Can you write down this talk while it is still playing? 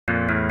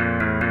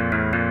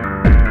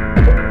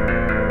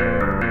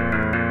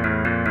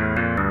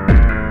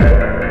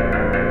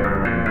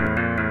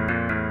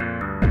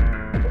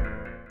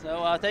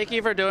thank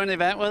you for doing the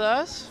event with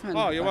us.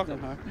 Oh, you're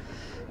welcome.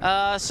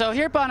 So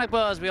here at Bionic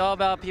Buzz, we all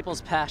about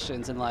people's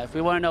passions in life.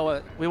 We want to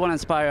know we want to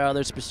inspire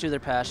others to pursue their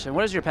passion.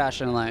 What is your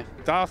passion in life?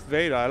 Darth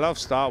Vader. I love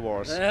Star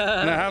Wars. Can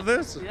I have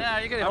this? Yeah,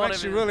 you can. I'm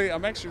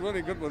actually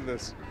really good with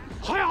this.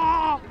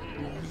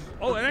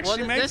 Oh, it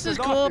actually makes this is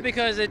cool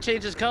because it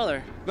changes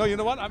color. No, you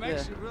know what? I'm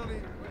actually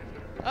really.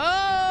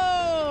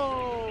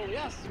 Oh,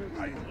 yes.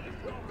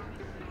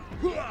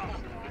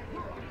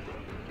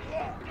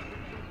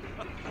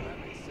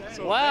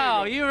 So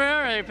wow, you are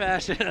very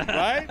passionate.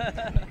 Right?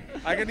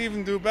 I can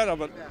even do better,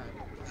 but.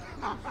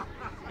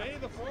 May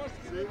the force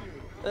be with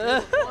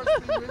you.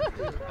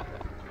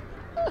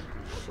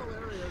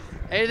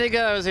 Anything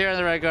goes here on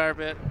the red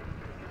carpet.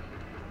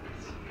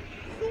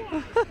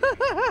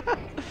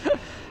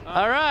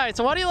 All right,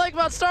 so what do you like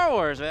about Star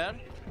Wars, man?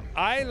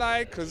 I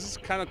like, because it's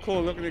kind of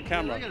cool, look at the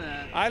camera. Look at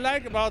that. I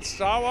like about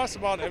Star Wars,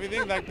 about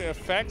everything, like the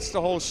effects,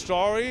 the whole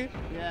story,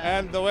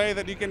 and the way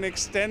that you can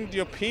extend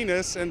your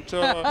penis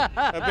into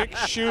a big,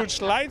 huge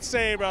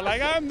lightsaber,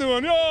 like I'm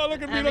doing. Oh,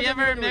 look at me, Have look you at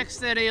me. ever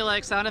mixed any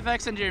like sound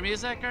effects into your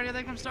music or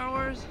anything from Star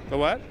Wars? The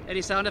what?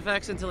 Any sound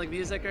effects into like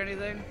music or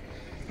anything?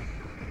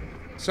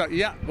 So,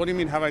 yeah, what do you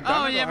mean, have I done it?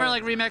 Oh, you ever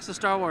like remix a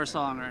Star Wars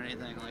song or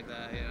anything like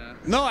that, yeah?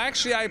 No,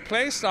 actually, I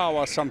play Star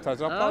Wars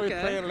sometimes. I'll probably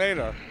play it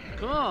later.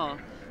 Cool.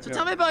 So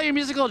tell me about your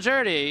musical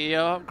journey, you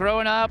know,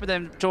 growing up and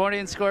then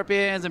joining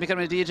Scorpions and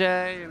becoming a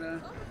DJ, you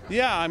know?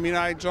 Yeah, I mean,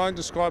 I joined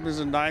the Scorpions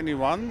in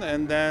 '91,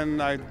 and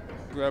then I've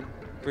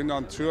been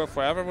on tour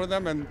forever with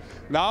them. And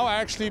now,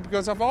 actually,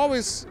 because I've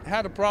always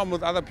had a problem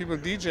with other people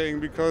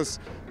DJing because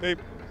they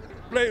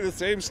play the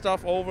same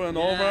stuff over and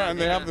over, and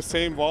they have the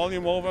same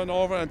volume over and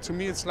over. And to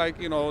me, it's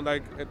like, you know,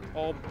 like it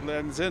all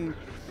blends in.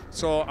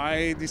 So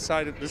I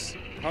decided this,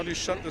 how do you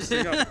shut this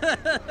thing up?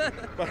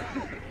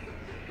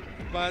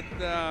 But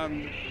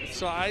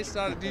so I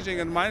started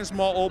DJing, and mine is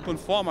more open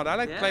format. I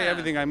like to play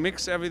everything. I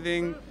mix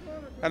everything,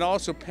 and I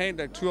also paint.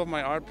 Like 2 of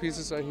my art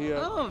pieces are here.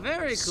 Oh,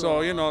 very cool.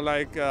 So you know,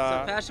 like. So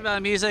passionate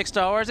about music,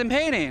 Star Wars, and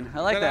painting. I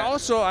like that.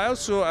 I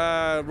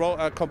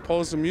also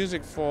composed the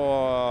music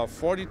for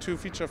 42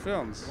 feature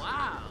films.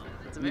 Wow,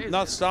 that's amazing.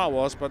 Not Star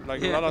Wars, but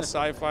like a lot of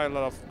sci-fi, a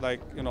lot of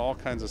like all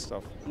kinds of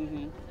stuff.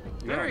 Mm-hmm.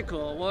 Very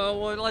cool.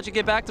 Well, we'll let you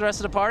get back to the rest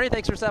of the party.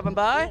 Thanks for stopping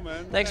by. Cool,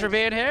 man. Thanks for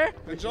being here.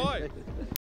 Enjoy.